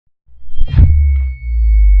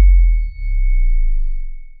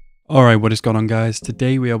Alright, what is going on, guys?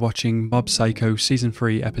 Today we are watching Mob Psycho Season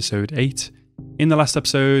 3 Episode 8. In the last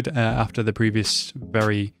episode, after the previous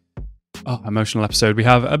very emotional episode, we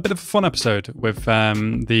have a bit of a fun episode with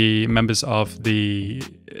the members of the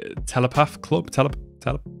Telepathic Club.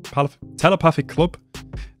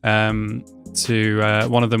 One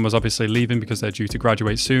of them was obviously leaving because they're due to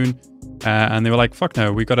graduate soon. And they were like, fuck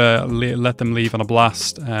no, we gotta let them leave on a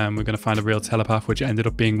blast. We're gonna find a real telepath, which ended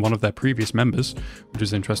up being one of their previous members, which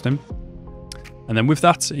is interesting. And then with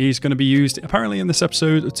that, he's going to be used apparently in this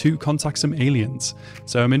episode to contact some aliens.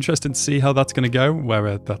 So I'm interested to see how that's going to go,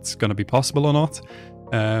 whether that's going to be possible or not.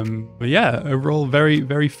 But yeah, overall, very,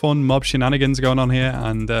 very fun mob shenanigans going on here.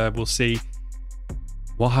 And we'll see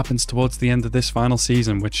what happens towards the end of this final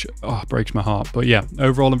season, which breaks my heart. But yeah,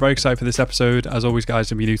 overall, I'm very excited for this episode. As always,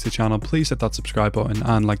 guys, if you're new to the channel, please hit that subscribe button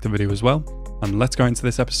and like the video as well. And let's go into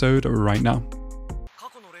this episode right now.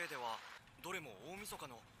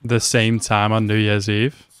 The same time on New Year's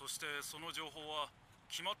Eve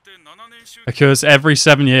occurs every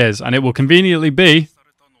 7 years, and it will conveniently be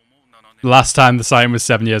the last time the sighting was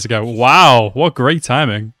 7 years ago. Wow, what great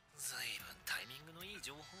timing.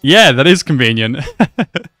 Yeah, that is convenient.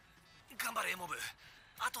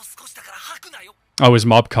 Oh, is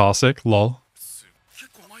Mob Carsick? Lol.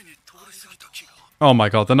 Oh my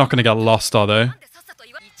god, they're not going to get lost, are they?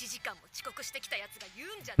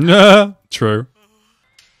 Nah, true.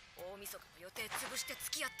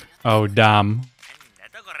 Oh, damn.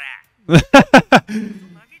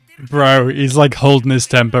 Bro, he's like holding his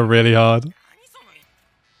temper really hard.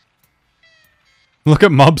 Look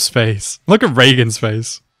at Mob's face. Look at Reagan's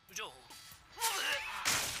face.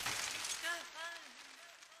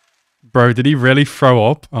 Bro, did he really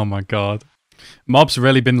throw up? Oh my god. Mob's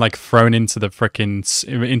really been like thrown into the frickin'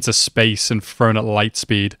 into space and thrown at light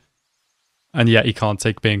speed. And yet he can't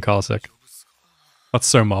take being carsick. That's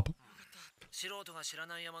so Mob.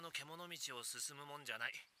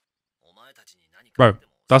 Bro,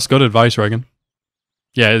 that's good advice, Reagan.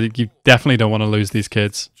 Yeah, you definitely don't want to lose these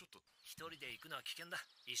kids.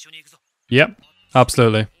 Yep,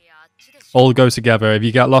 absolutely. All go together. If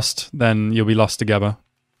you get lost, then you'll be lost together.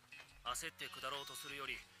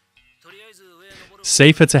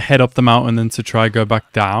 Safer to head up the mountain than to try go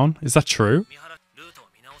back down. Is that true?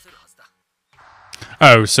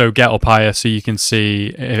 Oh, so get up higher so you can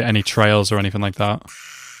see any trails or anything like that.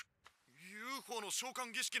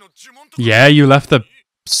 Yeah, you left the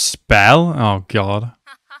spell? Oh, God.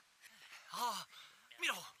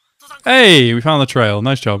 Hey, we found the trail.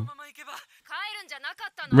 Nice job.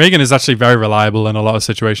 Reagan is actually very reliable in a lot of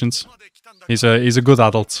situations. He's a good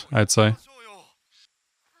adult, I'd say.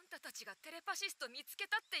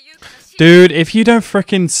 Dude, if you don't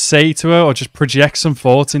frickin' say to her or just project some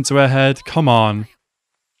thoughts into her head, come on.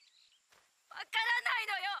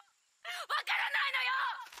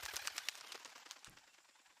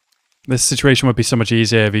 This situation would be so much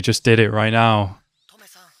easier if he just did it right now.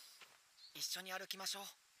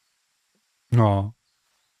 Oh.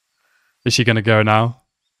 Is she gonna go now?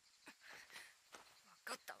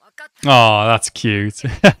 Oh, that's cute.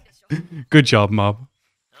 Good job, Mob.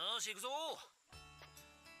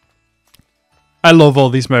 I love all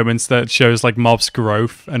these moments that shows like Mob's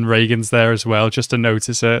growth, and Reagan's there as well, just to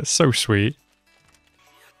notice it. So sweet.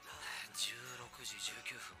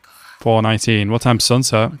 4:19. What time's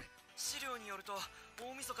sunset?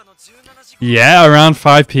 Yeah, around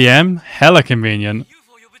 5 PM. Hella convenient.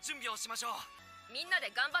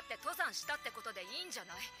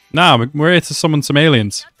 Nah, we're here to summon some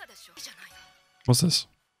aliens. What's this?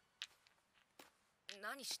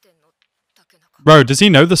 Bro, does he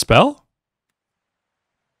know the spell?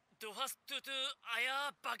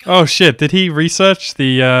 Oh shit, did he research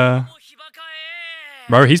the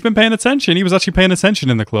Bro, he's been paying attention. He was actually paying attention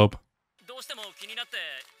in the club.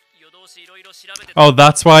 Oh,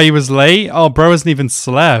 that's why he was late? Oh, bro hasn't even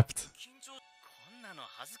slept.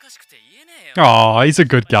 Oh, he's a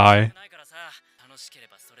good guy.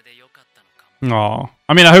 Oh,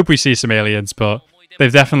 I mean, I hope we see some aliens, but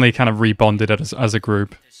they've definitely kind of rebonded as a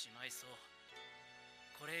group.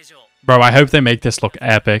 Bro, I hope they make this look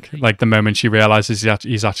epic, like the moment she realizes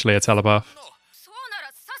he's actually a telepath.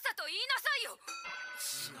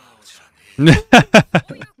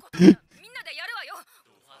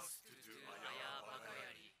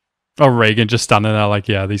 Oh, Reagan just standing there like,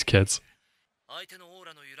 yeah, these kids.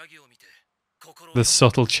 The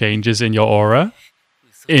subtle changes in your aura?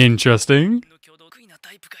 Interesting.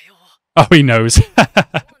 Oh, he knows.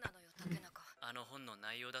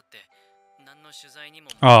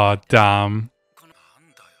 Oh, damn.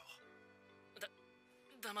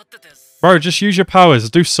 Bro, just use your powers.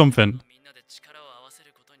 Do something.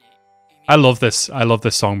 I love this. I love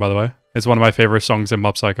this song, by the way. It's one of my favorite songs in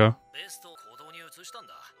Mob Psycho.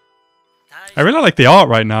 I really like the art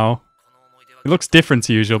right now. It looks different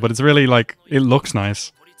to usual, but it's really like, it looks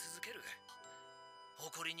nice.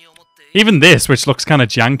 Even this, which looks kind of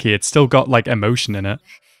janky, it's still got like emotion in it.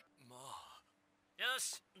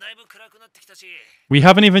 We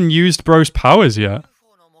haven't even used Bro's powers yet.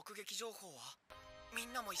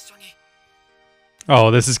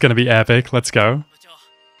 Oh, this is going to be epic. Let's go.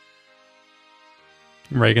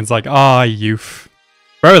 Reagan's like, ah, youth.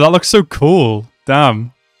 Bro, that looks so cool.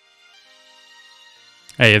 Damn.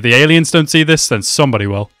 Hey, if the aliens don't see this, then somebody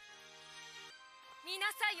will.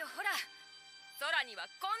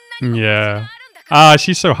 Yeah. Ah,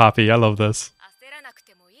 she's so happy. I love this.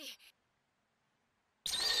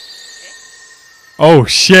 Oh,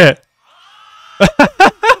 shit.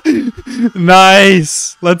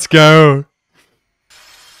 Nice. Let's go.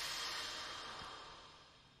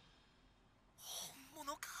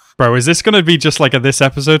 Bro, is this going to be just like a this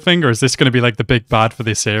episode thing, or is this going to be like the big bad for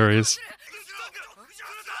this series?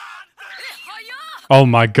 Oh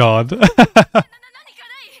my god.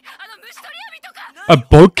 A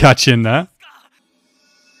bug catch in there.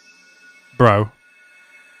 Bro.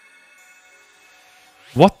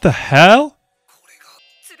 What the hell?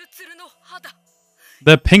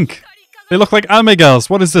 They're pink. They look like anime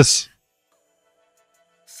girls. What is this?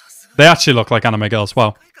 They actually look like anime girls.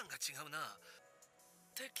 Wow.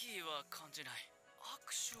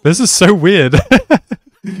 This is so weird.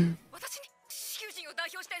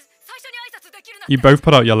 You both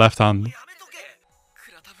put out your left hand.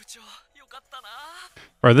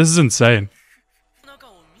 Bro, this is insane.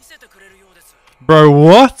 Bro,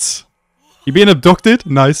 what? You being abducted?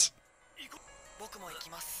 Nice.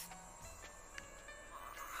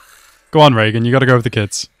 Go on, Reagan. You gotta go with the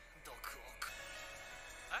kids.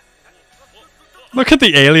 Look at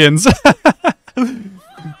the aliens.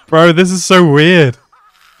 Bro, this is so weird.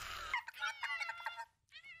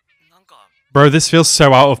 Bro, this feels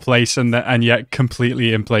so out of place and yet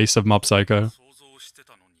completely in place of Mob Psycho.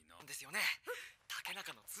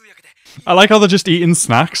 I like how they're just eating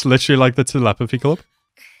snacks, literally like the telepathy club.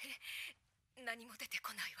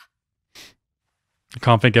 I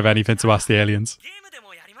can't think of anything to ask the aliens.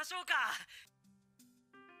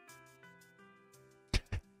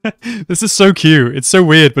 This is so cute. It's so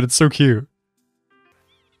weird, but it's so cute.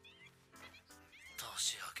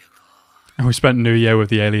 And we spent New Year with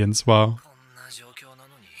the aliens. Wow.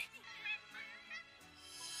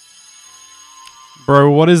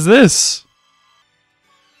 Bro, what is this?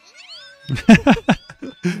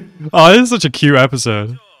 Oh, this is such a cute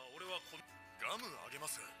episode.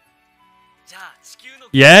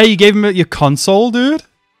 Yeah, you gave him your console, dude?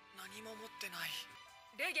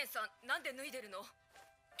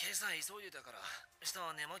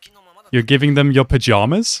 You're giving them your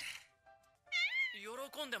pajamas?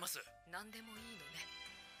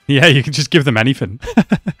 Yeah, you can just give them anything.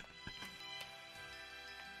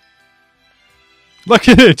 Look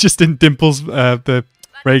at it, just in Dimple's, the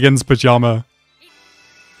Reagan's pajama.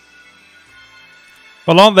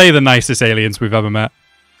 Well, aren't they the nicest aliens we've ever met?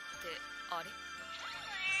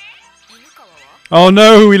 Oh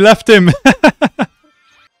no, we left him!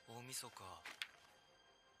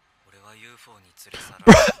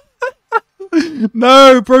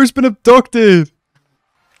 No, bro's been abducted!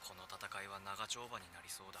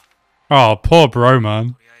 Oh, poor bro,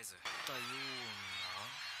 man.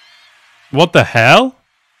 What the hell?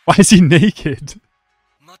 Why is he naked?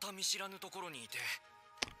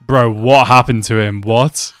 Bro, what happened to him?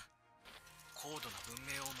 What?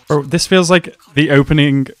 Bro, this feels like the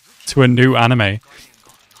opening to a new anime.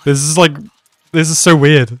 This is so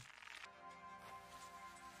weird.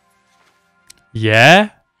 Yeah?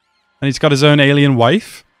 And he's got his own alien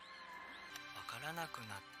wife?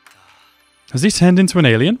 Has he turned into an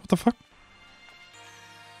alien? What the fuck?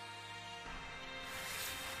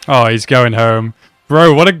 Oh, he's going home.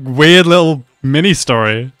 Bro, what a weird little mini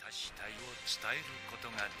story.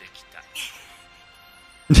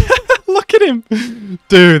 Look at him.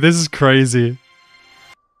 Dude, this is crazy.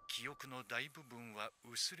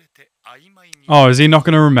 Oh, is he not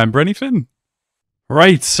going to remember anything?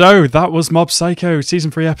 Right, so that was Mob Psycho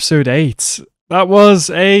Season 3 Episode 8. That was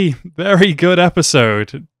a very good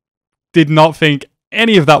episode. Did not think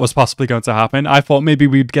any of that was possibly going to happen. I thought maybe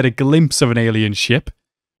we'd get a glimpse of an alien ship.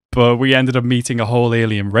 But we ended up meeting a whole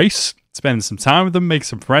alien race, spending some time with them, make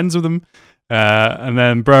some friends with them. And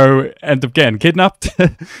then bro ended up getting kidnapped,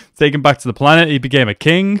 taken back to the planet. He became a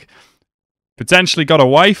king, potentially got a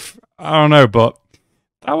wife. I don't know, but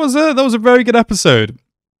that was a very good episode.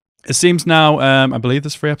 It seems now, I believe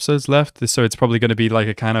there's 3 episodes left, so it's probably going to be like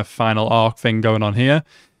a kind of final arc thing going on here.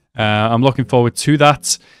 I'm looking forward to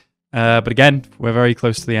that. But again, we're very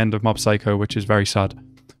close to the end of Mob Psycho, which is very sad.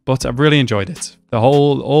 But I've really enjoyed it.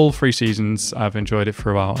 All 3 seasons, I've enjoyed it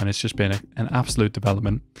throughout, and it's just been an absolute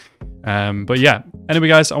development. But yeah, anyway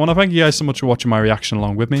guys, I want to thank you guys so much for watching my reaction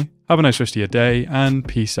along with me. Have a nice rest of your day, and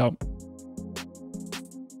peace out.